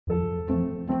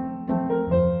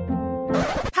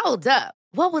Hold up.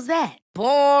 What was that?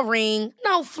 Boring.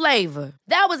 No flavor.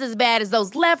 That was as bad as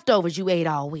those leftovers you ate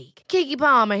all week. Keke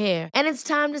Palmer here, and it's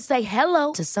time to say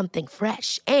hello to something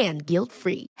fresh and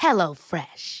guilt-free. Hello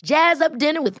Fresh. Jazz up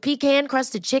dinner with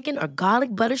pecan-crusted chicken or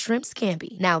garlic butter shrimp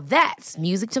scampi. Now that's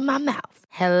music to my mouth.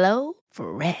 Hello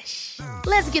Fresh.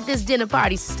 Let's get this dinner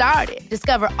party started.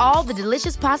 Discover all the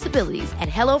delicious possibilities at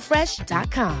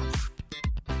hellofresh.com.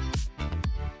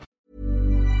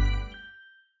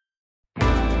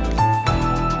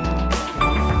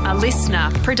 A listener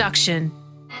production.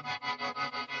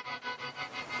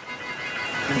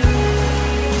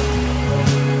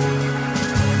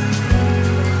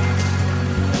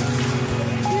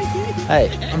 Hey,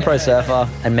 I'm pro surfer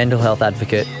and mental health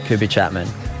advocate Cooper Chapman,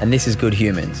 and this is Good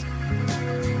Humans.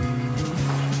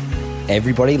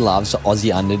 Everybody loves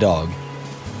Aussie underdog,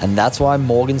 and that's why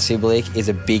Morgan Siblick is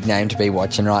a big name to be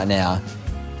watching right now.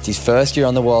 It's his first year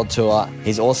on the world tour.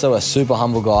 He's also a super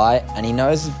humble guy, and he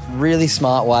knows a really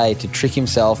smart way to trick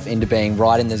himself into being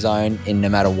right in the zone in no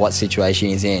matter what situation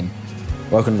he's in.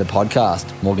 Welcome to the podcast,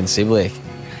 Morgan Siblick.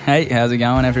 Hey, how's it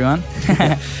going, everyone?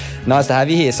 Nice to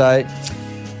have you here. So,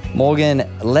 Morgan,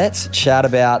 let's chat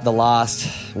about the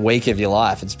last week of your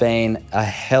life. It's been a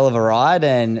hell of a ride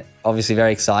and obviously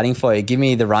very exciting for you. Give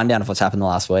me the rundown of what's happened the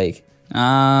last week.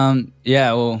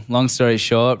 Well, long story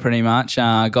short, pretty much,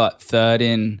 I got third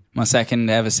in my second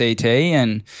ever CT,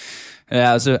 and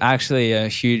that was actually a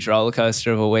huge roller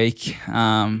coaster of a week,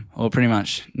 or pretty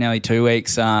much nearly 2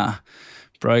 weeks.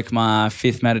 Broke my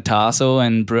fifth metatarsal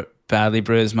and badly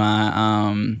bruised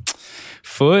my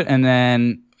foot, and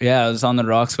then I was on the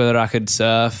rocks whether I could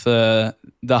surf the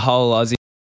whole Aussie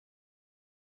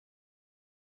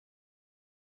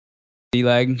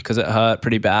leg because it hurt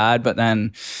pretty bad, but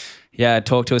then I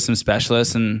talked to some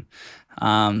specialists and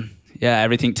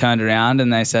everything turned around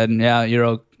and they said,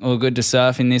 you're all good to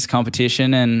surf in this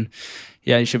competition and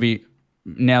you should be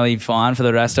nearly fine for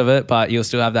the rest of it, but you'll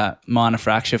still have that minor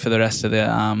fracture for the rest of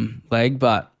the leg.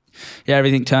 But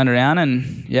everything turned around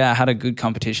and I had a good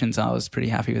competition, so I was pretty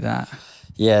happy with that.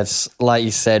 Yeah, it's like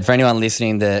you said, for anyone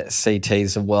listening, the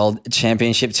CT's a world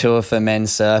championship tour for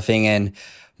men's surfing, and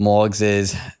Morgs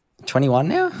is 21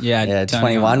 now? Yeah,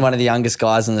 21, one of the youngest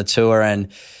guys on the tour, and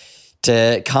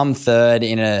to come third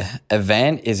in an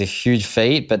event is a huge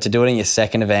feat, but to do it in your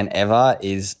second event ever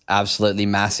is absolutely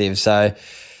massive. So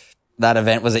that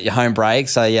event was at your home break.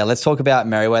 So, let's talk about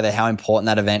Merewether, how important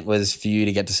that event was for you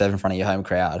to get to surf in front of your home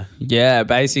crowd. Yeah,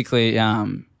 basically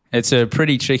it's a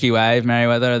pretty tricky wave,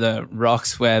 Merewether, the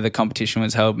rocks where the competition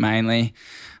was held mainly.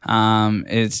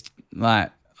 It's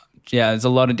like, there's a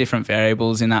lot of different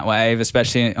variables in that wave,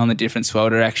 especially on the different swell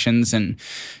directions, and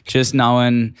just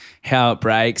knowing how it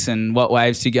breaks and what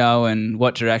waves to go and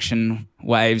what direction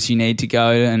waves you need to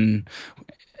go, and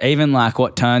even like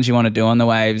what turns you want to do on the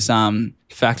waves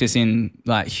factors in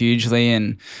like hugely,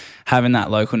 and having that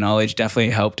local knowledge definitely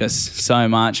helped us so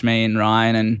much, me and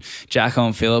Ryan and Jacko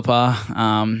and Philippa,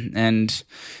 and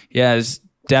it's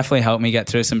definitely helped me get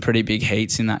through some pretty big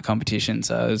heats in that competition,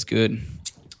 so it was good.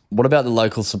 What about the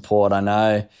local support? I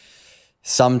know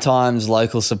sometimes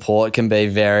local support can be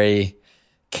very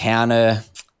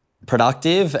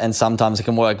counterproductive and sometimes it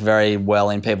can work very well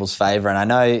in people's favour. And I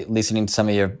know listening to some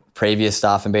of your previous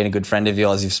stuff and being a good friend of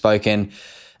yours, you've spoken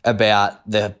about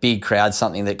the big crowd,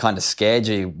 something that kind of scared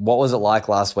you. What was it like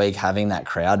last week having that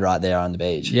crowd right there on the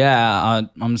beach? Yeah,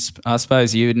 I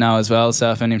suppose you would know as well,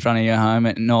 surfing in front of your home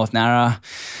at North Narra.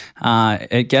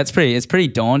 It's pretty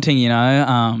daunting, you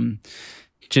know.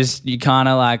 Just you kind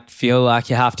of like feel like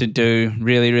you have to do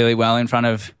really, really well in front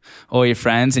of all your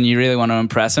friends and you really want to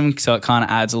impress them. So it kind of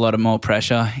adds a lot of more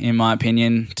pressure, in my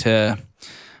opinion, to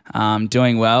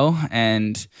doing well.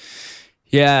 And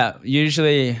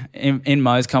usually in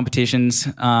most competitions,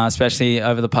 especially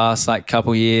over the past like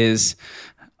couple years,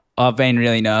 I've been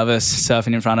really nervous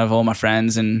surfing in front of all my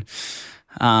friends and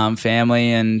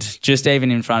family, and just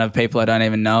even in front of people I don't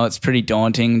even know. It's pretty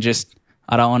daunting.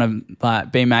 I don't want to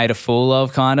like be made a fool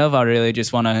of, kind of. I really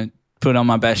just want to put on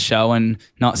my best show and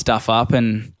not stuff up.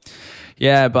 And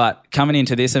but coming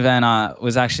into this event, I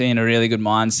was actually in a really good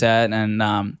mindset, and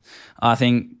I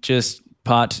think just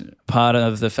part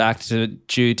of the fact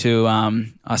due to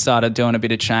I started doing a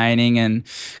bit of training and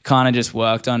kind of just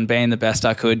worked on being the best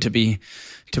I could to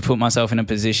put myself in a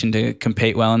position to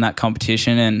compete well in that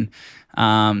competition. And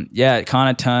it kind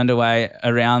of turned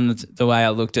around the way I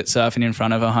looked at surfing in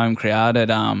front of a home crowd.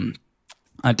 I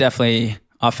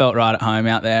felt right at home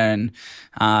out there, and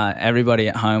everybody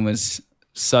at home was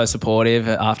so supportive.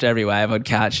 After every wave I'd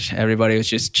catch, everybody was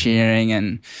just cheering,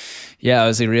 and it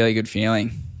was a really good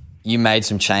feeling. you made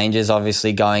some changes,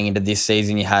 obviously, going into this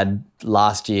season. You had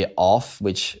last year off,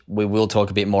 which we will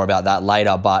talk a bit more about that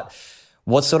later. But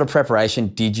what sort of preparation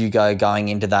did you go going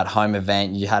into that home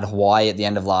event? You had Hawaii at the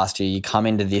end of last year. You come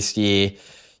into this year,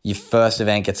 your first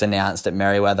event gets announced at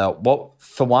Merewether. What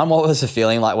was the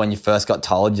feeling like when you first got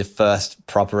told your first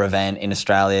proper event in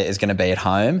Australia is going to be at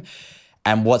home?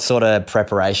 And what sort of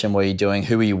preparation were you doing?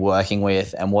 Who were you working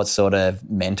with? And what sort of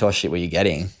mentorship were you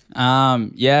getting?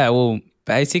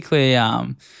 Basically,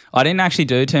 I didn't actually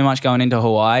do too much going into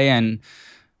Hawaii, and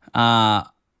I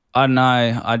don't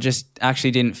know, I just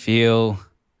actually didn't feel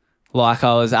like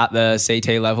I was at the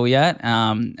CT level yet.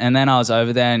 And then I was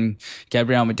over there and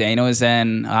Gabriel Medina was there,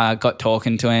 and I got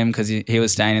talking to him because he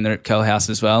was staying in the Rip Curl house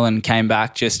as well, and came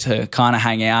back just to kind of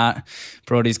hang out,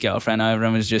 brought his girlfriend over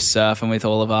and was just surfing with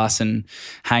all of us and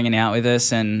hanging out with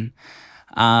us. And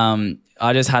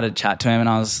I just had a chat to him and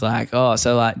I was like, oh,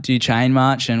 so like, do you train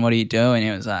much and what do you do? And he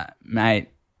was like, mate,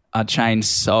 I train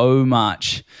so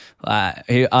much. Like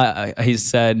he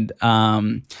said,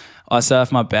 I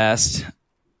surf my best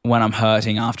when I'm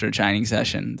hurting after a training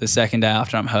session, the second day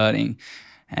after I'm hurting,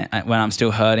 and when I'm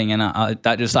still hurting. And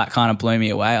that just like kind of blew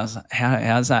me away. I was like, how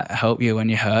does that help you when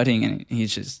you're hurting? And he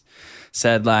just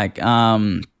said like,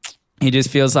 he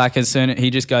just feels like as soon as he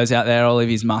just goes out there, all of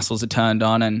his muscles are turned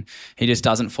on and he just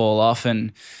doesn't fall off.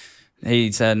 And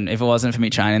he said, if it wasn't for me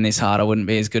training this hard, I wouldn't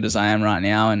be as good as I am right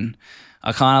now. And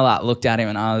I kind of like looked at him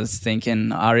and I was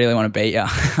thinking, I really want to beat you.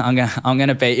 I'm going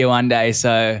to beat you one day.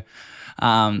 So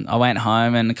I went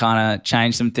home and kind of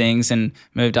changed some things and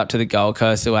moved up to the Gold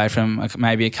Coast away from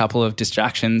maybe a couple of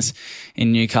distractions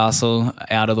in Newcastle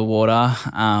out of the water,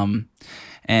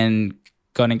 and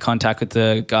got in contact with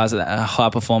the guys at the High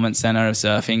Performance Centre of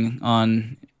Surfing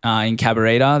in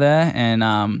Cabarita there,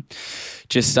 and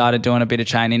just started doing a bit of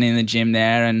training in the gym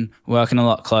there and working a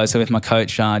lot closer with my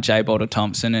coach, Jay Boulder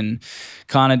Thompson, and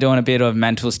kind of doing a bit of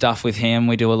mental stuff with him.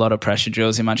 We do a lot of pressure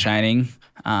drills in my training,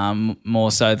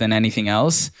 more so than anything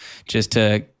else, just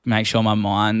to make sure my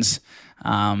mind's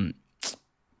kind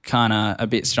of a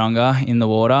bit stronger in the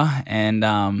water.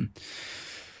 And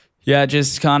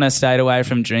just kind of stayed away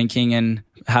from drinking and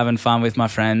having fun with my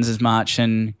friends as much,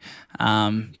 and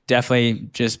definitely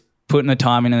just putting the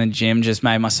time in the gym just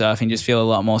made my surfing just feel a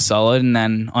lot more solid. And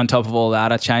then on top of all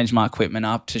that, I changed my equipment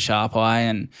up to Sharp Eye,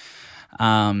 and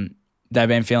they've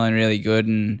been feeling really good.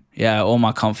 And all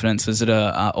my confidence was at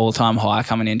an all-time high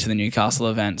coming into the Newcastle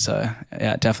event. So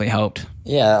it definitely helped.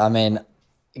 Yeah, I mean,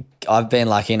 I've been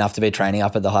lucky enough to be training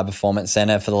up at the High Performance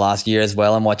Centre for the last year as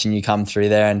well, and watching you come through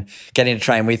there and getting to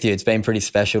train with you. It's been pretty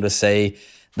special to see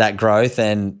that growth.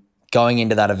 And going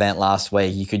into that event last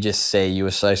week, you could just see you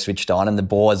were so switched on, and the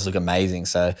boards look amazing.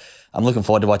 So I'm looking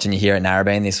forward to watching you here at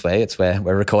Narrabeen this week. It's where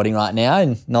we're recording right now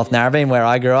in North Narrabeen, where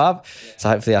I grew up. So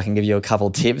hopefully I can give you a couple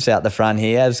tips out the front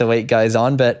here as the week goes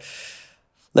on. But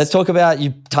let's talk about,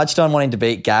 you touched on wanting to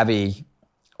beat Gabby.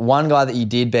 One guy that you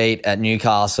did beat at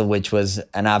Newcastle, which was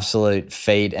an absolute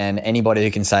feat, and anybody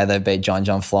who can say they've beat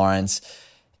John Florence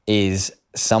is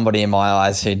somebody in my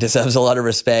eyes who deserves a lot of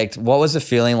respect. What was the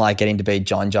feeling like getting to beat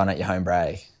John at your home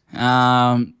break?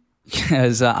 It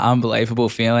was an unbelievable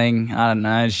feeling. I don't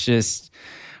know. It's just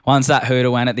once that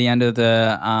hooter went at the end of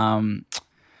the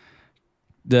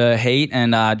heat,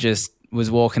 and I just was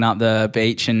walking up the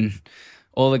beach, and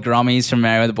all the grommies from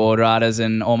Merewether Board Riders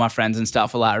and all my friends and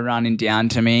stuff were like running down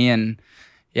to me, and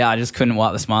I just couldn't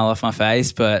wipe the smile off my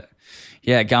face. But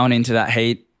going into that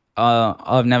heat,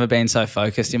 I've never been so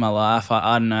focused in my life.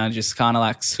 I don't know, just kind of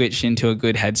like switched into a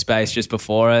good headspace just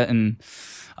before it. And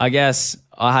I guess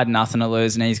I had nothing to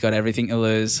lose and he's got everything to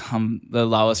lose. I'm the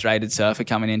lowest rated surfer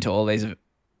coming into all these,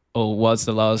 or was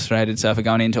the lowest rated surfer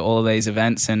going into all of these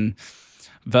events, and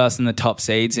versing the top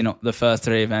seeds in the first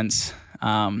three events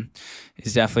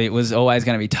it was always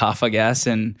going to be tough, I guess.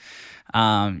 And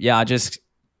I just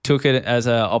took it as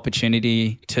an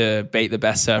opportunity to beat the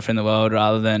best surfer in the world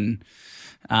rather than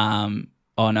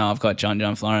I've got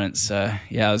John Florence. So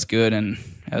it was good, and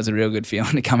it was a real good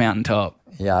feeling to come out on top.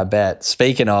 Yeah, I bet.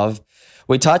 Speaking of,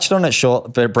 we touched on it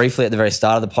but briefly at the very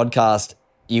start of the podcast.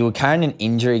 You were carrying an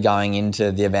injury going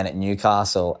into the event at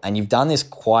Newcastle, and you've done this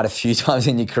quite a few times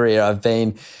in your career. I've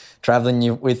been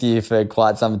traveling with you for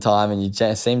quite some time, and you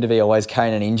just seem to be always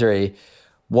carrying an injury.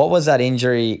 What was that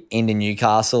injury into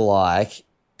Newcastle like,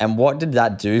 and what did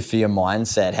that do for your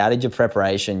mindset? How did your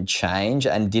preparation change,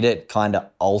 and did it kind of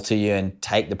alter you and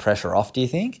take the pressure off, do you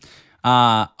think?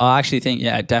 I actually think,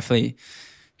 it definitely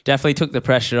took the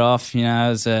pressure off. It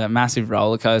was a massive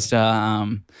roller coaster.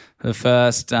 The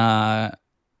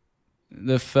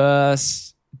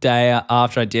first day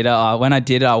after I did it, when I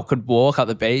did it, I could walk up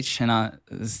the beach and I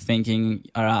was thinking,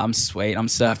 all right, I'm sweet. I'm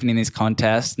surfing in this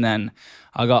contest. And then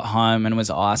I got home and was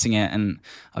icing it and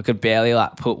I could barely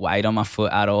like put weight on my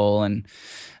foot at all. And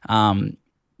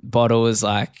Bottle was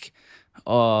like,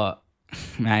 oh,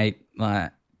 mate,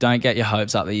 like don't get your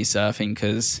hopes up that you're surfing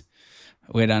because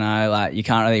we don't know, like you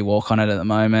can't really walk on it at the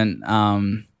moment.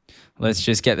 Let's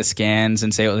just get the scans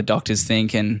and see what the doctors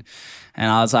think. And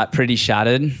I was like pretty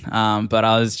shattered, but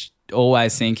I was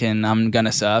always thinking I'm going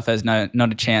to surf. There's not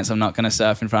a chance I'm not going to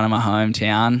surf in front of my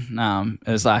hometown.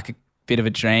 It was like a bit of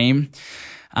a dream.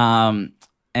 And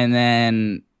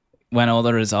then when all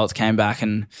the results came back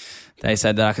and they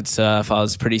said that I could surf, I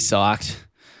was pretty psyched.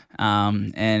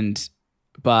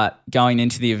 But going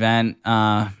into the event,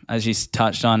 as you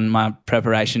touched on, my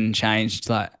preparation changed,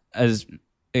 like as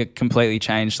it completely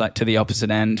changed, like to the opposite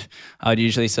end. I'd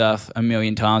usually surf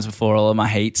 1,000,000 times before all of my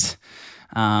heats,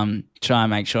 try and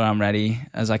make sure I'm ready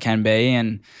as I can be.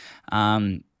 And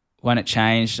when it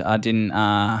changed, I didn't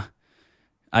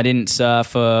surf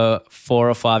for 4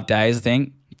 or 5 days, I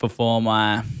think, before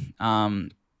my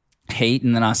heat,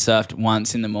 and then I surfed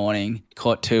once in the morning,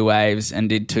 caught 2 waves and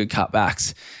did 2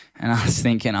 cutbacks. And I was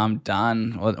thinking, I'm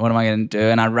done. What am I going to do?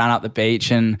 And I ran up the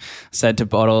beach and said to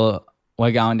Bottle,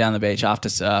 we're going down the beach after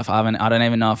surf. I don't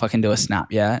even know if I can do a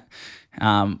snap yet.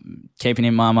 Keeping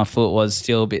in mind my foot was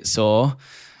still a bit sore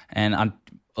and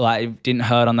it didn't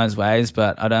hurt on those waves,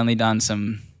 but I'd only done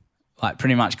some, like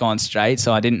pretty much gone straight.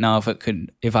 So I didn't know if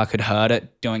I could hurt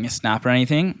it doing a snap or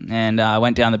anything. And I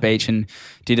went down the beach and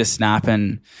did a snap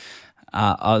and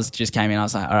I was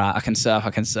like, all right, I can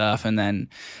surf. And then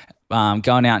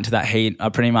going out into that heat, I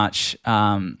pretty much,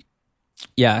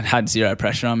 had zero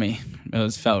pressure on me.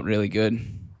 It felt really good.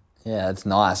 Yeah, it's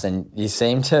nice. And you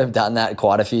seem to have done that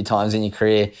quite a few times in your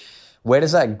career. Where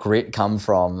does that grit come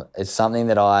from? It's something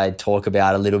that I talk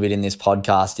about a little bit in this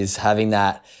podcast, is having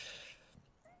that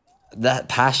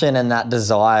passion and that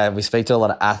desire. We speak to a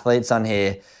lot of athletes on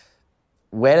here.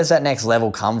 Where does that next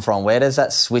level come from? Where does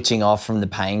that switching off from the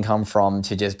pain come from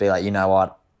to just be like, you know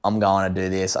what, I'm going to do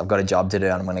this. I've got a job to do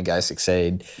and I'm going to go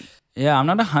succeed? Yeah, I'm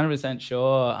not 100%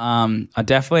 sure. I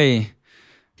definitely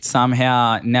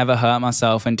somehow never hurt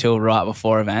myself until right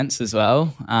before events as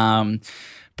well.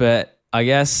 But I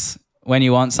guess when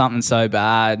you want something so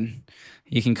bad,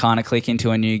 you can kind of click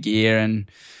into a new gear.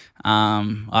 And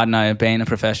I don't know, being a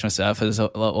professional surfer has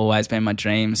always been my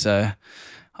dream. So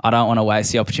I don't want to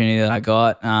waste the opportunity that I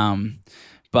got.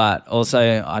 But also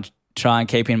I try and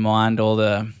keep in mind all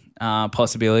the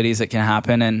possibilities that can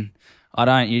happen. And I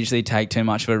don't usually take too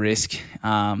much of a risk. If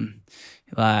I'm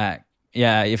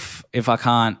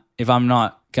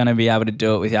not going to be able to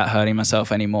do it without hurting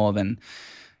myself anymore, then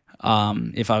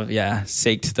if I've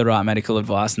seeked the right medical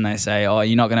advice and they say, oh,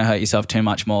 you're not going to hurt yourself too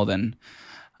much more, then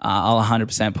I'll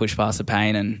 100% push past the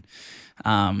pain and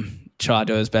try to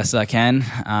do as best as I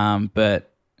can.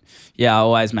 But I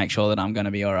always make sure that I'm going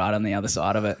to be all right on the other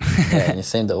side of it. Yeah, and you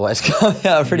seem to always come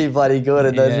out pretty bloody good,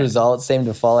 and those results seem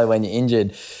to follow when you're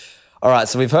injured. All right,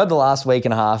 so we've heard the last week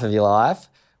and a half of your life.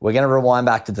 We're going to rewind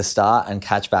back to the start and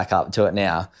catch back up to it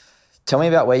now. Tell me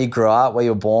about where you grew up, where you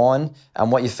were born,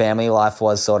 and what your family life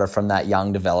was sort of from that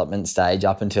young development stage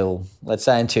up until, let's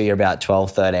say, until you're about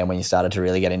 12, 13 when you started to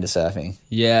really get into surfing.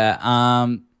 Yeah,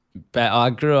 but I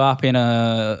grew up in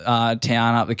a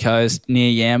town up the coast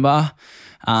near Yamba.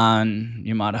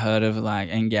 You might have heard of like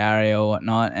Ngari or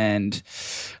whatnot, and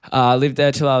I lived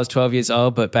there till I was 12 years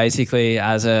old. But basically,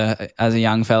 as a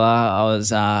young fella,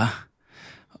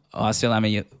 I still am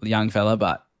a young fella,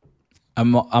 but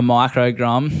a micro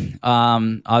grom.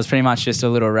 I was pretty much just a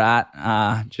little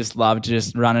rat. Just loved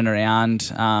just running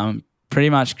around.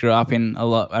 Pretty much grew up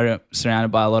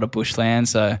surrounded by a lot of bushland,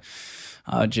 so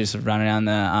I would just run around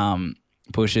the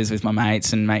bushes with my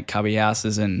mates and make cubby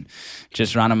houses and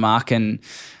just run amok. And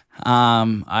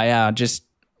my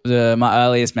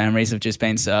earliest memories have just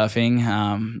been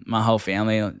surfing. My whole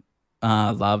family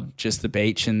loved just the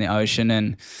beach and the ocean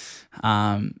and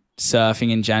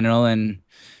surfing in general. And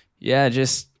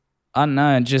just I don't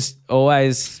know, just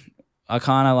always I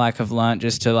kind of like have learnt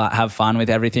just to like have fun with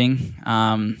everything.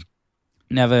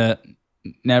 Never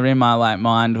in my like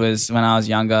mind was when I was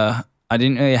younger, I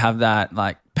didn't really have that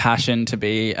like passion to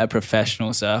be a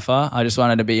professional surfer. I just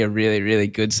wanted to be a really, really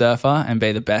good surfer and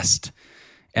be the best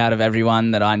out of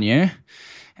everyone that I knew.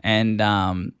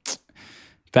 And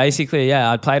basically,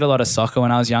 I played a lot of soccer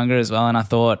when I was younger as well, and I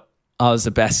thought I was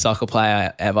the best soccer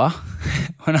player ever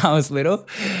when I was little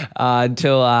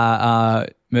until I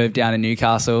moved down to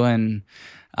Newcastle and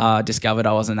discovered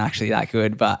I wasn't actually that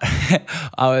good, but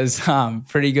I was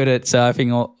pretty good at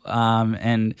surfing.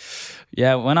 And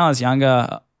yeah, when I was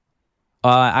younger,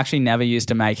 I actually never used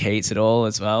to make heats at all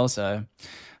as well. So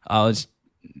I was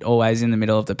always in the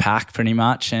middle of the pack pretty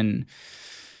much. And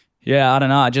yeah, I don't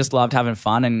know. I just loved having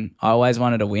fun, and I always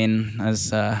wanted to win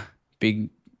as a big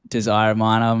desire of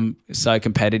mine. I'm so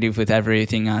competitive with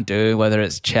everything I do, whether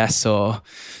it's chess or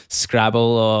Scrabble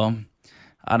or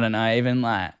I don't know, even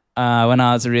like when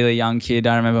I was a really young kid,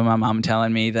 I remember my mum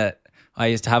telling me that I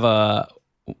used to have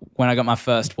when I got my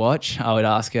first watch, I would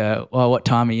ask her, well, what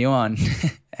time are you on?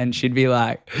 And she'd be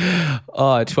like,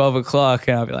 12 o'clock.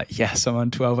 And I'd be like, yes, I'm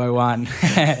on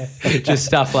 12:01. Just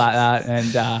stuff like that.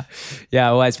 And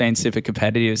I've always been super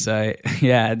competitive. So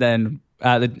yeah, then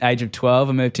at the age of 12,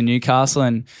 I moved to Newcastle,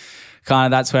 and kind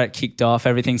of that's where it kicked off.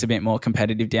 Everything's a bit more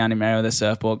competitive down in Merriweather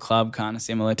Surfboard Club, kind of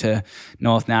similar to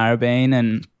North Narrabeen.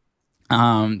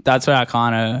 And that's where I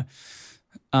kind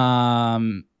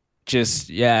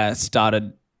of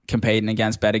started competing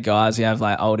against better guys. We have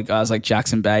like older guys like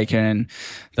Jackson Baker and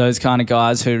those kind of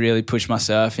guys who really push my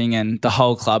surfing, and the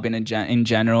whole club in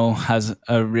general has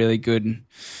a really good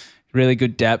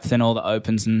depth, and all the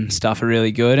opens and stuff are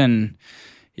really good. And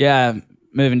yeah,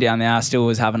 moving down there, I still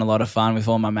was having a lot of fun with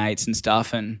all my mates and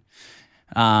stuff. And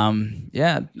I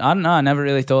don't know, I never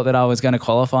really thought that I was going to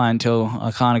qualify until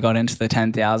I kind of got into the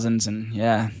 10,000s, and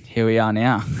yeah, here we are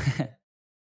now.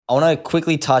 I want to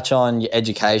quickly touch on your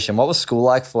education. What was school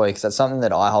like for you? Because that's something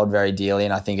that I hold very dearly,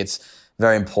 and I think it's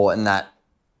very important that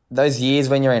those years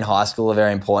when you're in high school are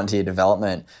very important to your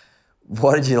development.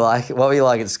 What did you like? What were you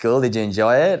like at school? Did you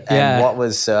enjoy it? And what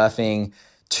was surfing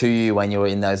to you when you were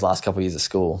in those last couple of years of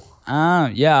school?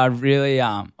 I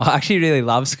actually really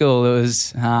loved school. It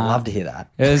was I love to hear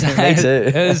that. It was me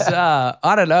too. It was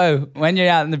I don't know, when you're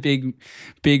out in the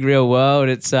big real world,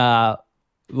 it's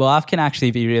life can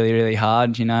actually be really, really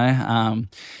hard, you know.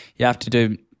 You have to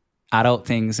do adult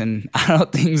things, and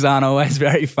adult things aren't always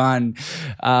very fun.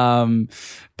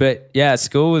 But yeah,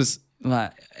 school was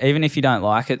like, even if you don't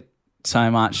like it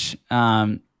so much,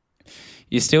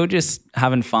 you're still just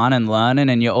having fun and learning,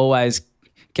 and you're always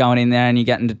going in there and you're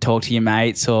getting to talk to your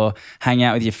mates or hang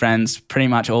out with your friends pretty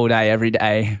much all day, every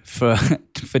day for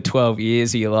 12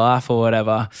 years of your life or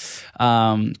whatever.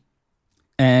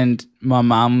 And my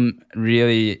mum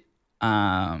really,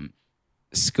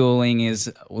 schooling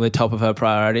is the top of her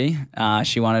priority.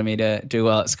 She wanted me to do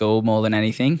well at school more than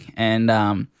anything. And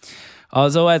I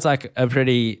was always like a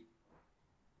pretty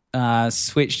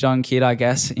switched on kid, I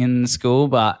guess, in school,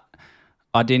 but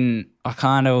I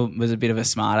kind of was a bit of a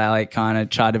smart aleck, kind of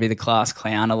tried to be the class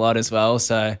clown a lot as well.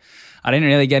 So I didn't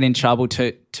really get in trouble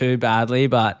too badly,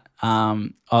 but I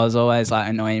was always like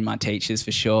annoying my teachers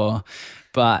for sure.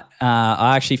 But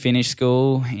I actually finished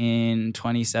school in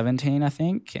 2017, I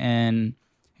think. And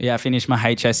yeah, I finished my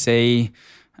HSC,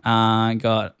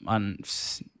 got on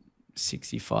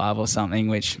 65 or something,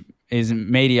 which is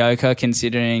mediocre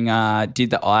considering did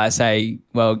the ISA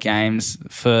World Games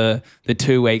for the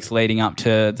 2 weeks leading up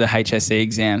to the HSC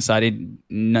exam. So I did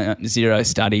zero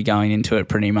study going into it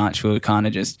pretty much. We were kind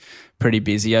of just pretty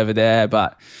busy over there.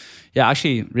 But yeah, I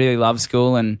actually really love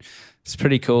school, and it's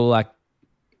pretty cool. Like,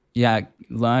 yeah,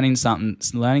 learning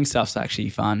stuff's actually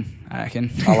fun, I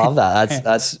reckon. I love that.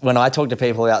 That's when I talk to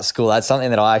people about school, that's something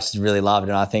that I actually really loved,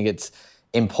 and I think it's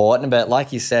important. But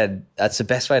like you said, that's the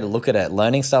best way to look at it.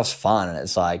 Learning stuff's fun, and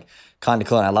it's like kind of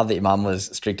cool. And I love that your mum was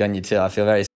strict on you too. I feel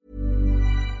very.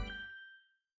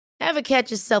 Ever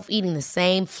catch yourself eating the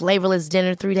same flavorless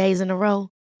dinner 3 days in a row?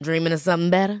 Dreaming of something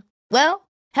better? Well,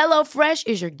 HelloFresh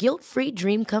is your guilt-free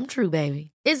dream come true,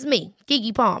 baby. It's me,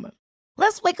 Keke Palmer.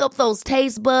 Let's wake up those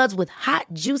taste buds with hot,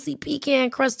 juicy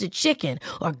pecan-crusted chicken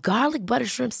or garlic butter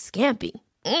shrimp scampi.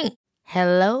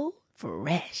 Hello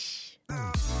Fresh.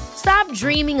 Stop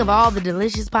dreaming of all the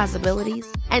delicious possibilities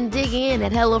and dig in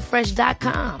at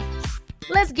HelloFresh.com.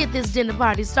 Let's get this dinner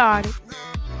party started.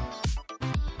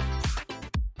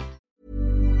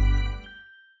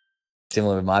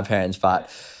 Similar with my parents, but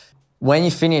when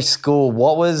you finished school,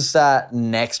 what was that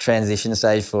next transition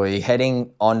stage for you?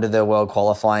 Heading onto the World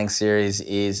Qualifying Series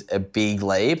is a big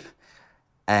leap,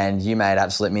 and you made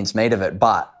absolute mincemeat of it.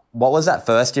 But what was that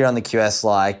first year on the QS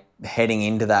like, heading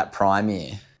into that prime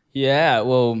year? Yeah,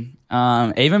 well,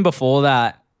 even before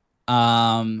that,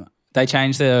 they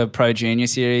changed the Pro Junior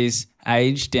Series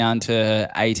age down to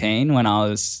 18 when I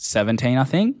was 17, I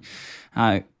think.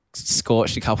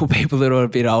 Scorched a couple people that were a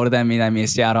bit older than me. They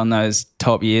missed out on those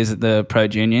top years at the Pro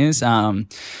Juniors.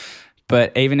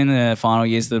 But even in the final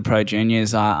years of the Pro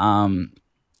Juniors, I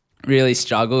really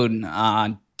struggled.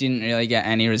 Didn't really get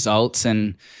any results,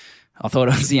 and I thought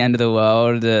it was the end of the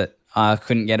world that I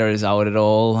couldn't get a result at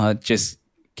all. I just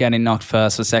getting knocked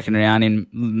first or second round in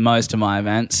most of my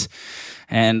events.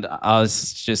 And I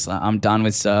was just like, I'm done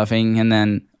with surfing. And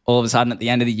then all of a sudden at the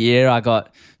end of the year, I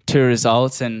got 2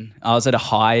 results and I was at a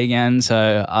high again.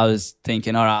 So I was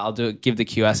thinking, all right, give the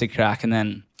QS a crack. And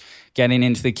then getting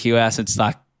into the QS, it's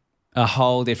like a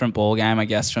whole different ball game, I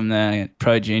guess, from the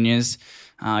pro juniors.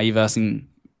 You're versing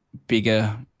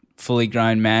bigger, fully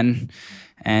grown men,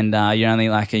 and you're only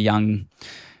like a young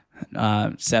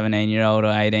 17-year-old or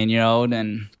 18-year-old.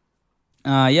 And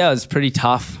it was pretty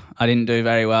tough. I didn't do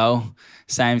very well.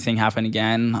 Same thing happened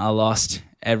again. I lost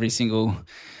every single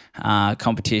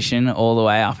competition all the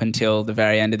way up until the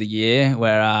very end of the year,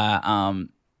 where I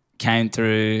came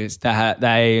through.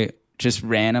 They just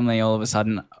randomly all of a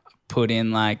sudden put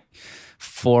in like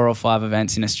 4 or 5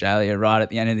 events in Australia right at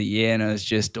the end of the year, and it was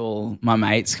just all my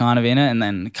mates kind of in it, and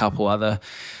then a couple other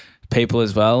people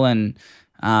as well. And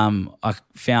I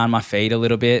found my feet a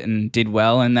little bit and did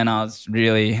well, and then I was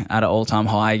really at an all-time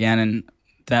high again. And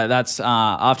that's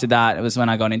after that, it was when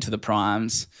I got into the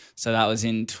primes. So that was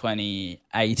in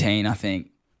 2018, I think.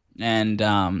 And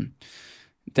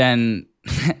then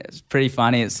it's pretty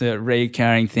funny. It's a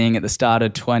recurring thing. At the start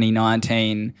of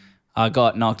 2019, I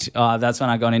got knocked. That's when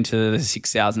I got into the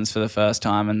 6,000s for the first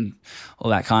time and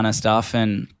all that kind of stuff,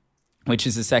 and which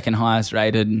is the second highest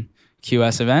rated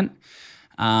QS event.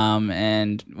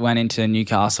 And went into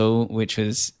Newcastle, which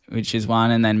is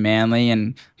one, and then Manly,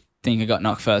 and I think I got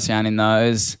knocked first round in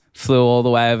those. Flew all the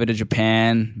way over to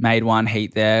Japan, made 1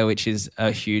 heat there, which is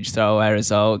a huge throwaway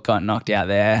result. Got knocked out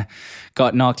there.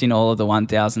 Got knocked in all of the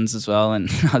 1,000s as well, and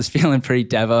I was feeling pretty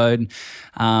devoed.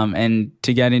 And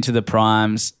to get into the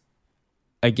primes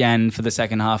again for the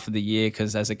second half of the year,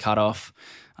 because as a cutoff,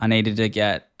 I needed to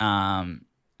get round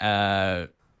 9th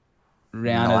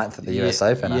at the US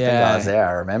Open. I think I was there.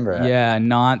 I remember it. Yeah,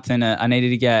 9th, and I needed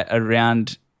to get a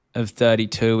round of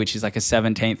 32, which is like a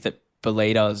 17th at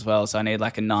Bolito as well. So I need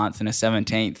like a 9th and a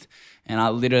 17th. And I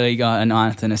literally got a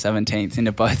 9th and a 17th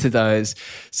into both of those.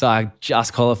 So I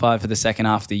just qualified for the second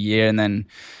half of the year, and then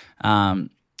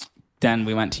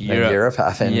we went to Europe. Europe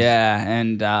happened. Yeah,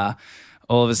 and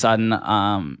all of a sudden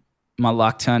my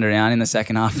luck turned around in the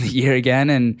second half of the year again,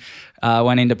 and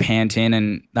went into Pantin,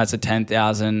 and that's a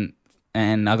 10,000,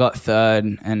 and I got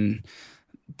third. And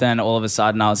then all of a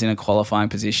sudden I was in a qualifying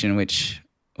position, which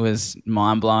was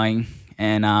mind-blowing,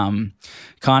 and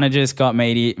kind of just got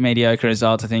mediocre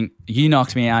results. I think you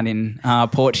knocked me out in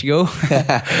Portugal.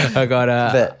 I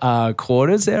got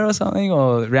quarters there or something,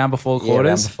 or round before quarters. Yeah,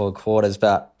 round before quarters.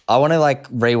 But I want to like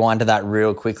rewind to that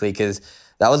real quickly, because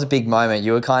that was a big moment.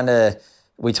 You were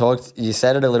you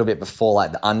said it a little bit before,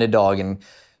 like the underdog, and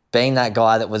being that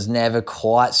guy that was never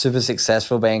quite super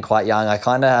successful, being quite young. I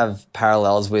kind of have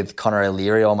parallels with Conor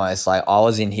O'Leary almost. Like I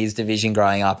was in his division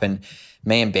growing up, and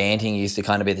me and Banting used to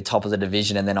kind of be at the top of the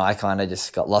division, and then I kind of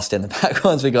just got lost in the back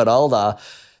once we got older.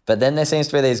 But then there seems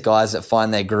to be these guys that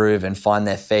find their groove and find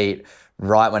their feet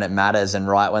right when it matters and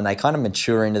right when they kind of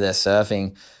mature into their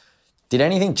surfing. Did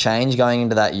anything change going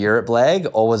into that Europe leg,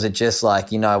 or was it just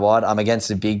like, you know what, I'm against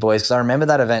the big boys? Because I remember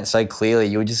that event so clearly.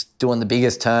 You were just doing the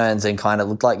biggest turns and kind of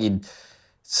looked like you'd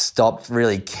stopped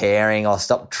really caring or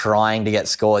stopped trying to get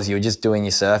scores. You were just doing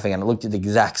your surfing, and it looked the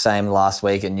exact same last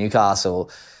week at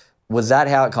Newcastle. Was that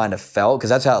how it kind of felt? Because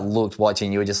that's how it looked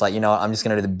watching. You were just like, you know what, I'm just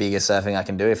going to do the biggest surfing I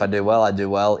can do. If I do well, I do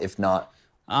well. If not.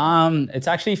 It's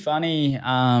actually funny.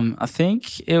 I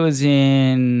think it was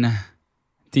in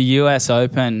the US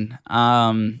Open.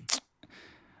 I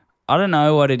don't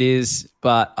know what it is,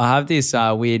 but I have this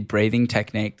weird breathing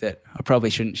technique that I probably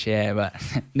shouldn't share. But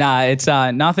it's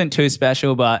nothing too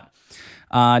special, but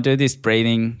I do this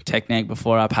breathing technique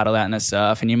before I paddle out in a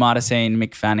surf. And you might have seen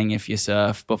Mick Fanning, if you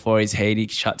surf, before his heat, he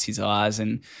shuts his eyes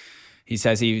and he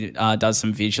says he does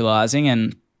some visualizing.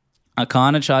 And I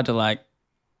kind of tried to like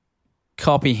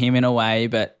copy him in a way,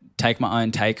 but take my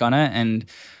own take on it. And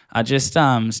I just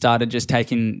started just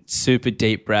taking super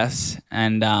deep breaths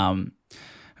and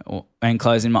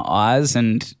closing my eyes.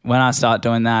 And when I start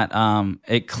doing that,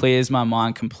 it clears my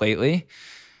mind completely.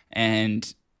 And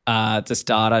to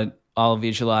start, I'll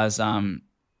visualize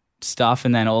stuff,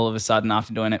 and then all of a sudden,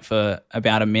 after doing it for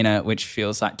about a minute, which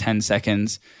feels like 10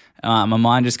 seconds, my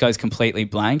mind just goes completely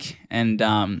blank. And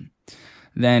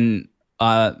then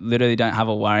I literally don't have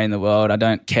a worry in the world. I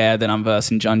don't care that I'm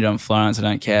versing John Florence. I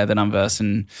don't care that I'm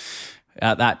versing,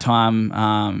 at that time,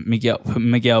 Miguel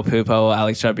Pupo or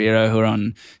Alex Ribeiro, who are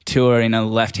on tour in a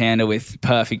left-hander with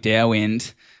perfect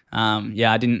airwind.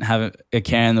 I didn't have a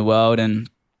care in the world, and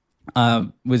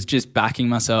was just backing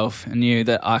myself. I knew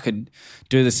that I could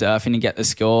do the surfing and get the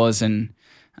scores, and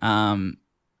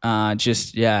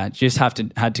just had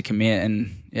to commit,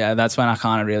 and that's when I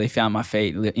kind of really found my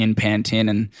feet in Pantin,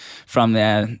 and from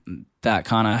there that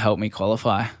kind of helped me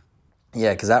qualify.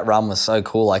 Yeah, because that run was so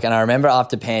cool. And I remember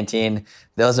after Pantin,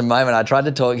 there was a moment I tried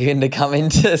to talk you into coming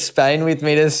to Spain with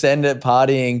me to send it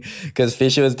partying because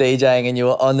Fisher was DJing and you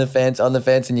were on the fence,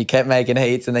 and you kept making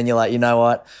heats, and then you're like, you know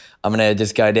what, I'm going to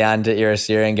just go down to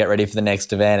Erosira and get ready for the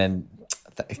next event, and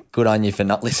good on you for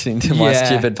not listening to my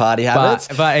stupid party habits.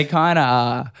 But it kind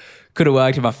of could have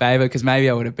worked in my favour because maybe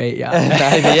I would have beat you. Maybe,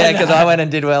 yeah, because I went and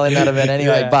did well in that event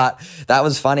anyway. Yeah. But that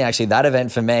was funny, actually. That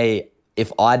event for me,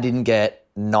 if I didn't get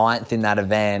 9th in that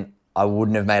event, I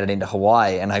wouldn't have made it into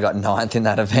Hawaii, and I got 9th in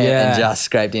that event and just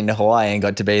scraped into Hawaii and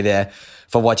got to be there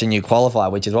for watching you qualify,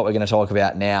 which is what we're going to talk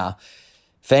about now.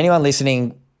 For anyone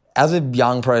listening, as a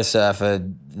young pro surfer,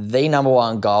 the number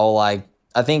one goal, I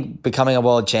think becoming a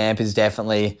world champ is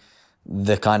definitely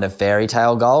the kind of fairy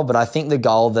tale goal, but I think the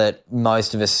goal that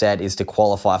most of us set is to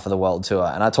qualify for the world tour.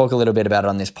 And I talk a little bit about it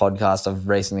on this podcast. I've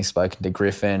recently spoken to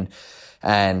Griffin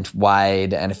and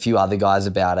Wade and a few other guys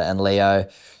about it, and Leo.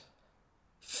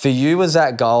 For you, was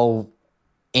that goal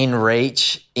in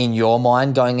reach in your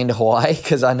mind going into Hawaii?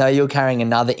 Because I know you're carrying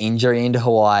another injury into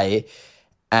Hawaii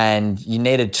and you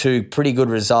needed 2 pretty good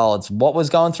results. What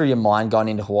was going through your mind going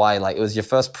into Hawaii? It was your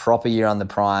first proper year on the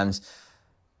primes,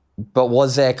 but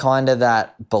was there kind of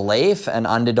that belief and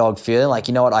underdog feeling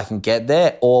you know what, I can get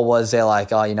there? Or was there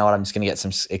oh, you know what, I'm just going to get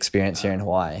some experience here in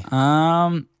Hawaii?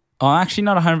 I'm actually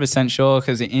not 100% sure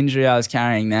because the injury I was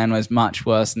carrying then was much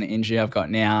worse than the injury I've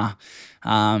got now.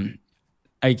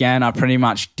 Again, I pretty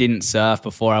much didn't surf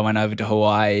before I went over to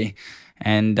Hawaii.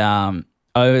 And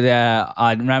over there,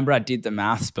 I remember I did the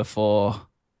maths before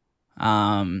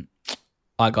I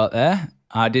got there.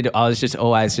 I was just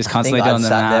always just constantly doing the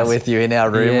maths. I sat there with you in our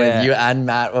room with you and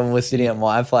Matt when we were sitting at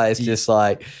my place, just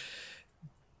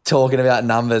talking about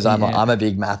numbers. I'm a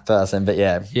big math person, but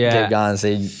keep going. So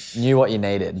you knew what you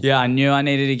needed. Yeah, I knew I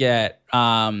needed to get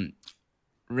round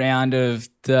of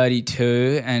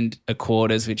 32 and a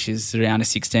quarters, which is the round of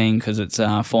 16 because it's a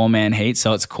 4-man heat.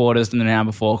 So it's quarters and the round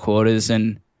before quarters,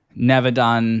 and never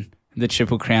done the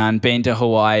Triple Crown. Been to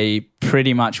Hawaii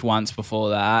pretty much once before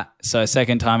that. So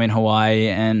second time in Hawaii,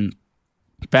 and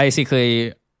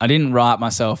basically I didn't write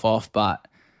myself off, but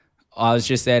I was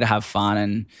just there to have fun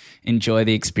and enjoy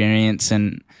the experience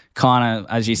and kind of,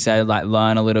 as you said,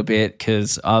 learn a little bit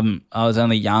because I was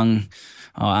only young.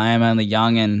 I am only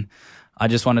young, and I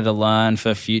just wanted to learn for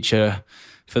the future.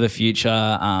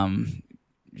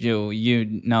 You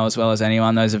know as well as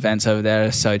anyone, those events over there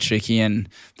are so tricky and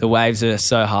the waves are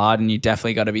so hard, and you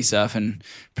definitely got to be surfing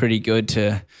pretty good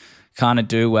to kind of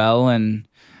do well. And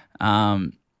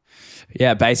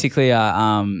basically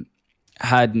I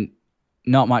had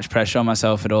not much pressure on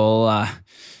myself at all. As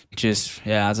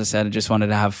I said, I just wanted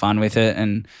to have fun with it.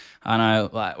 And I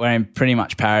know we're in pretty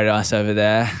much paradise over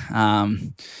there.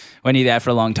 When you're there for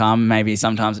a long time, maybe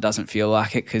sometimes it doesn't feel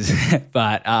like it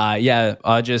but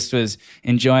I just was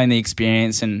enjoying the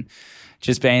experience and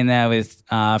just being there with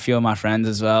a few of my friends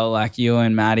as well, like you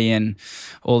and Maddie and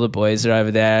all the boys are over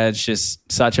there. It's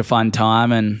just such a fun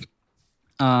time. And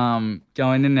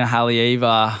going into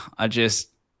Haleiwa, I just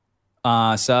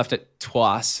surfed it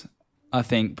twice, I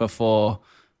think, before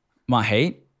my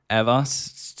heat ever.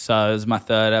 So it was my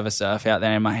 3rd ever surf out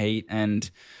there in my heat.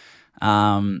 And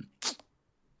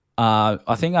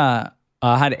I think I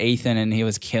had Ethan and he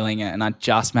was killing it, and I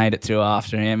just made it through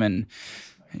after him. And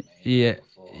and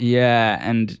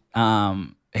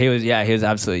he was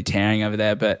absolutely tearing over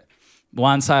there. But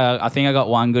once I think I got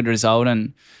one good result,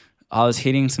 and I was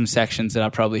hitting some sections that I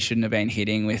probably shouldn't have been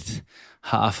hitting with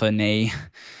half a knee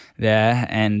there.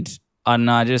 And I don't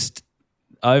know, just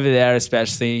over there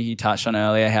especially, you touched on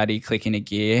earlier, how do you click into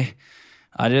gear?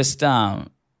 I just I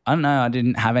don't know, I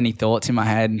didn't have any thoughts in my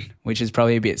head, which is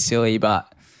probably a bit silly,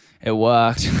 but it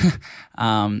worked.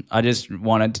 I just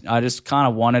kind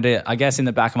of wanted it. I guess in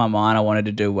the back of my mind, I wanted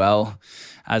to do well.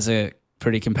 As a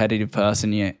pretty competitive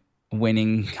person,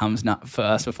 winning comes not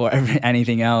first before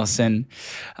anything else. And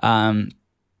once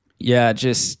I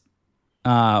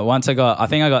got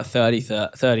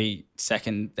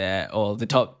 32nd there, or the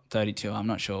top 32. I'm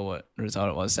not sure what result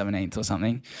it was, 17th or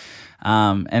something.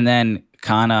 And then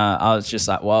I was just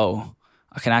like, whoa,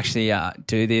 I can actually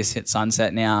do this at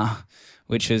Sunset now,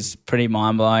 which was pretty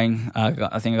mind-blowing.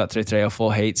 I think I got through 3 or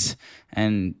 4 heats.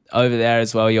 And over there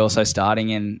as well, you're also starting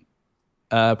in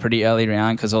a pretty early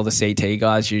round because all the CT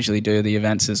guys usually do the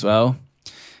events as well.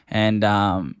 And,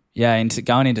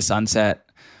 going into Sunset,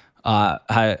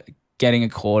 getting a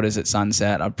quarters at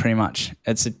Sunset,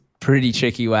 it's a pretty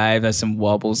tricky wave. There's some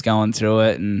wobbles going through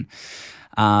it. And,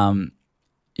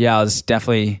 yeah, I was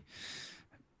definitely,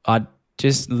 I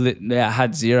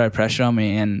had zero pressure on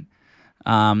me, and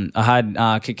I had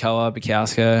Kekoa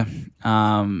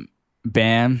Bukowska,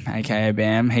 Bam, aka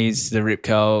Bam. He's the Rip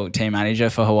Curl team manager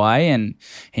for Hawaii, and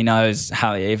he knows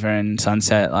Haleiwa and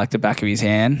Sunset like the back of his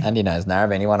hand. And he knows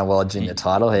Narrabeen. He won a World Junior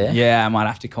title here. Yeah, I might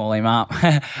have to call him up.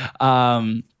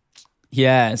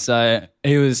 Yeah, so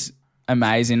it was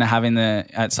amazing having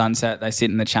at Sunset. They sit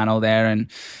in the channel there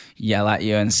and yell at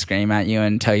you and scream at you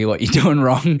and tell you what you're doing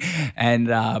wrong. And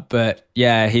but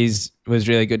yeah, was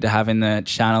really good to have in the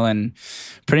channel and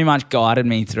pretty much guided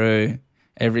me through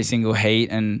every single heat.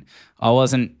 And I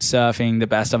wasn't surfing the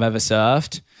best I've ever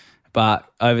surfed,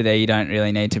 but over there you don't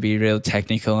really need to be real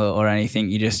technical or anything.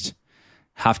 You just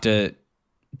have to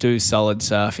do solid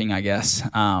surfing, I guess.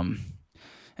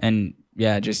 And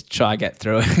yeah, just try to get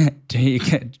through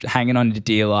it. Hanging on to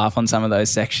dear life on some of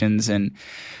those sections. And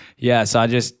yeah, so I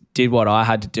just did what I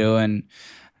had to do, and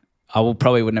I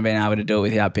probably wouldn't have been able to do it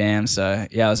without Bam. So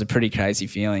yeah, it was a pretty crazy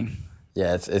feeling.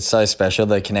 Yeah, it's so special,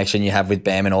 the connection you have with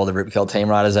Bam and all the Rip Curl team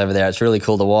riders over there. It's really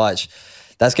cool to watch.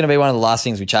 That's going to be one of the last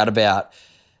things we chat about.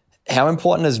 How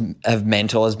important have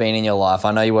mentors been in your life?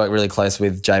 I know you work really close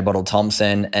with J Bottle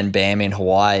Thompson and Bam in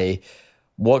Hawaii.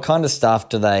 What kind of stuff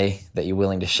do that you're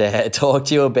willing to share, talk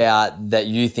to you about, that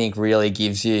you think really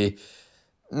gives you,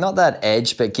 not that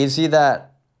edge, but gives you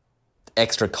that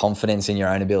extra confidence in your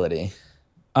own ability?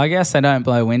 I guess they don't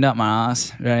blow wind up my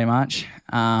ass very much.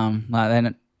 Like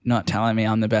they're not telling me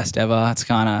I'm the best ever. It's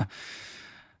kind of,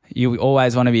 you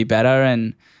always want to be better.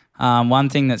 And one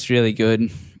thing that's really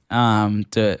good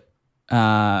that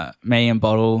me and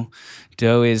Bottle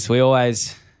do is we're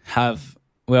always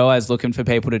looking for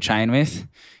people to train with,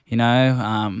 you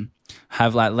know.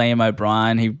 Have like Liam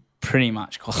O'Brien, he pretty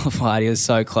much qualified. He was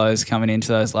so close coming into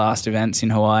those last events in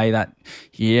Hawaii that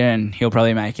year, and he'll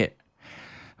probably make it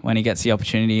when he gets the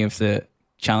opportunity if the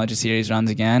Challenger Series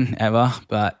runs again ever.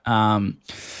 But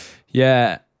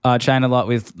yeah, I train a lot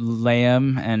with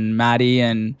Liam and Maddie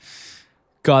and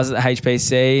guys at the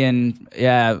HPC, and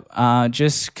yeah,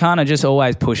 just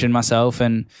always pushing myself.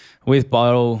 And with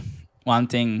Bottle, one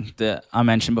thing that I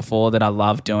mentioned before that I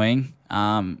love doing,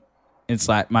 it's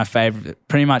like my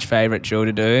pretty much favorite drill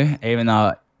to do, even though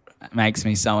it makes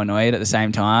me so annoyed at the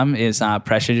same time, is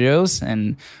pressure drills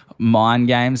and mind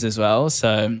games as well.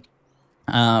 So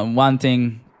one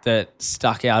thing that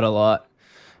stuck out a lot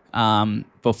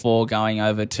before going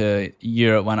over to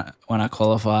Europe when I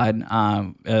qualified,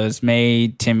 it was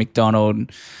me, Tim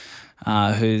McDonald,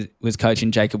 who was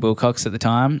coaching Jacob Wilcox at the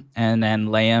time, and then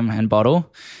Liam and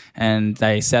Bottle. And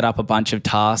they set up a bunch of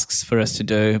tasks for us to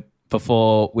do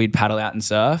before we'd paddle out and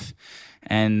surf.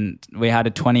 And we had a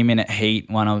 20-minute heat.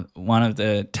 One of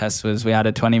the tests was we had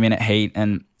a 20-minute heat,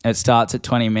 and it starts at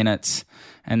 20 minutes,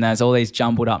 and there's all these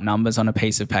jumbled up numbers on a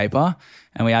piece of paper,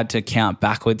 and we had to count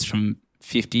backwards from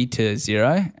 50 to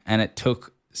 0, and it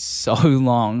took so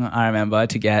long, I remember,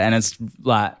 to get, and it's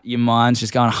like your mind's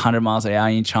just going 100 miles an hour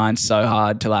and you're trying so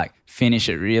hard to like finish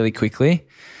it really quickly.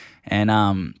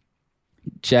 And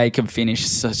Jacob finished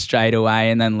straight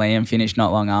away, and then Liam finished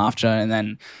not long after, and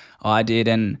then I did.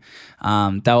 And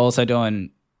they were also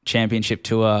doing championship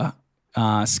tour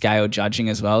scale judging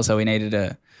as well, so we needed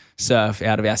to surf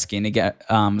out of our skin to get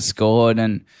scored.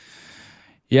 And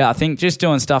yeah, I think just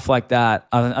doing stuff like that,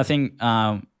 I think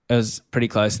it was pretty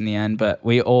close in the end, but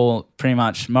we all pretty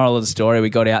much, moral of the story, we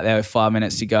got out there with 5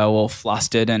 minutes to go, all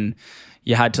flustered, and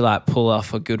you had to like pull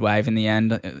off a good wave in the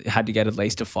end. You had to get at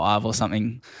least a 5 or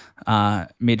something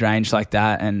mid-range like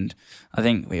that, and I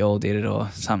think we all did it or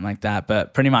something like that.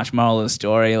 But pretty much moral of the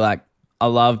story, like I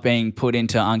love being put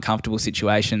into uncomfortable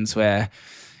situations where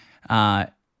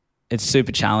it's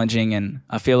super challenging, and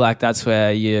I feel like that's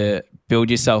where you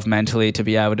build yourself mentally to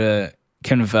be able to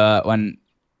convert when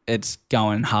it's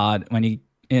going hard, when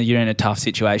you're in a tough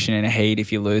situation in a heat,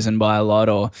 if you're losing by a lot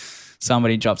or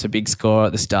somebody drops a big score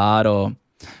at the start or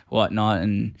whatnot,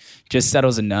 and just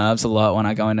settles the nerves a lot when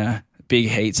I go into big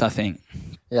heats, I think.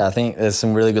 Yeah, I think there's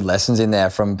some really good lessons in there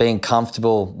from being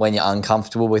comfortable when you're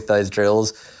uncomfortable with those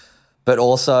drills, but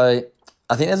also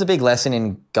I think there's a big lesson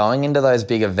in going into those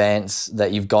big events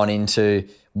that you've gone into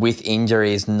with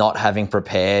injuries, not having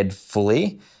prepared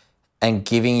fully, and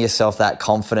giving yourself that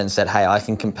confidence that, hey, I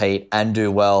can compete and do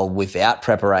well without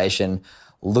preparation.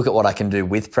 Look at what I can do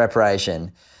with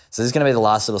preparation. So this is going to be the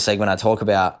last little segment I talk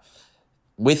about.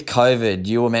 With COVID,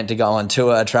 you were meant to go on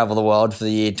tour, travel the world for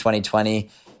the year 2020.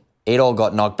 It all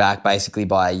got knocked back basically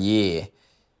by a year.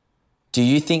 Do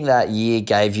you think that year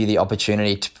gave you the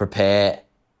opportunity to prepare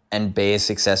and be as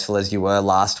successful as you were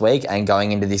last week and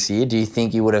going into this year? Do you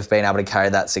think you would have been able to carry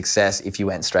that success if you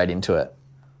went straight into it?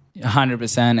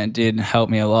 100%. It did help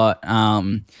me a lot.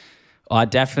 I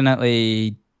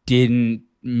definitely didn't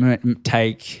make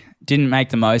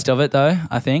the most of it though,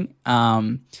 I think.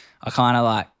 I kind of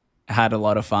like had a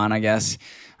lot of fun, I guess,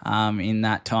 in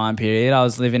that time period. I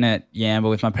was living at Yamba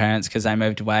with my parents because they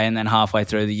moved away, and then halfway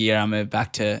through the year I moved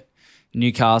back to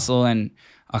Newcastle, and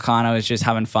I kind of was just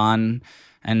having fun,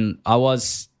 and I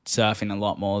was surfing a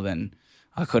lot more than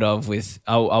I could have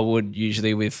I would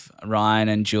usually with Ryan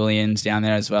and Julian's down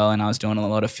there as well, and I was doing a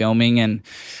lot of filming, and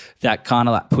that kind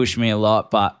of like pushed me a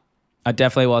lot, but I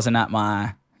definitely wasn't at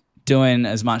my doing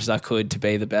as much as I could to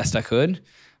be the best I could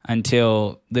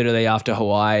until literally after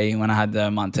Hawaii when I had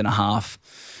the month and a half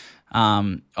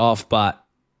off. But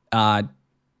I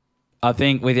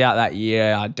think without that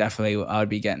year, I would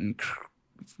be getting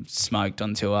smoked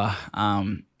on tour.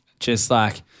 Just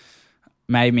like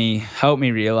helped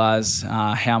me realize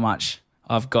how much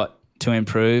I've got to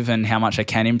improve and how much I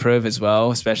can improve as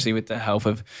well, especially with the help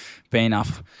of being up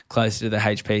closer to the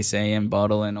HPC and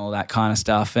bottle and all that kind of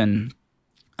stuff. And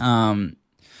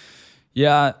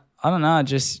yeah, I don't know,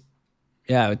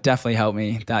 it definitely helped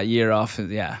me that year off.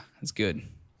 Yeah, it's good.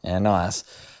 Yeah, nice.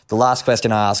 The last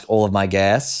question I ask all of my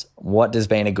guests, what does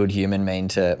being a good human mean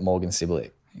to Morgan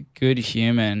Cibilic? Good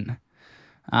human.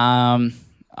 I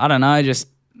don't know, just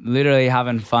literally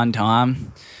having fun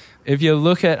time. If you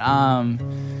look at,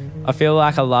 I feel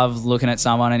like I love looking at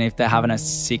someone and if they're having a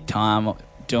sick time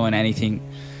doing anything,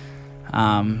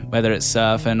 whether it's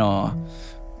surfing or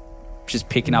just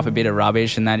picking up a bit of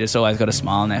rubbish, and they just always got a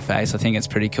smile on their face. I think it's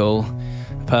pretty cool.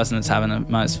 The person that's having the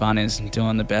most fun is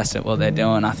doing the best at what they're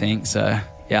doing, I think. So,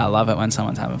 yeah, I love it when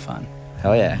someone's having fun.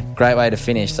 Hell yeah. Great way to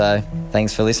finish. So,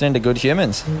 thanks for listening to Good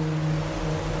Humans.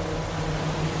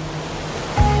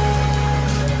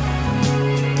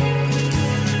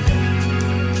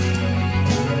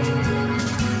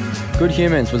 Good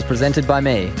Humans was presented by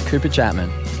me, Cooper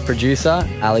Chapman. Producer,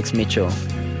 Alex Mitchell.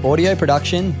 Audio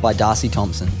production by Darcy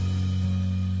Thompson.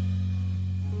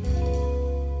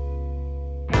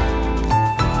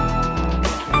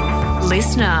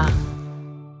 Listener.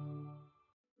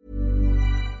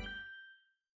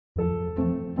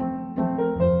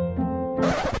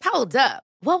 Hold up.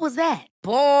 What was that?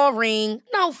 Boring.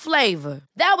 No flavor.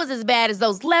 That was as bad as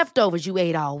those leftovers you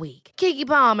ate all week. Keke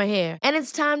Palmer here, and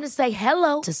it's time to say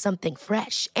hello to something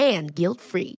fresh and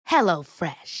guilt-free. Hello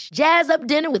Fresh. Jazz up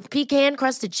dinner with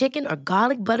pecan-crusted chicken or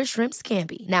garlic butter shrimp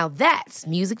scampi. Now that's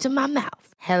music to my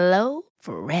mouth. Hello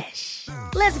Fresh.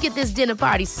 Let's get this dinner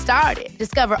party started.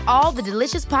 Discover all the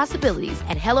delicious possibilities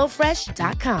at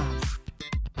HelloFresh.com.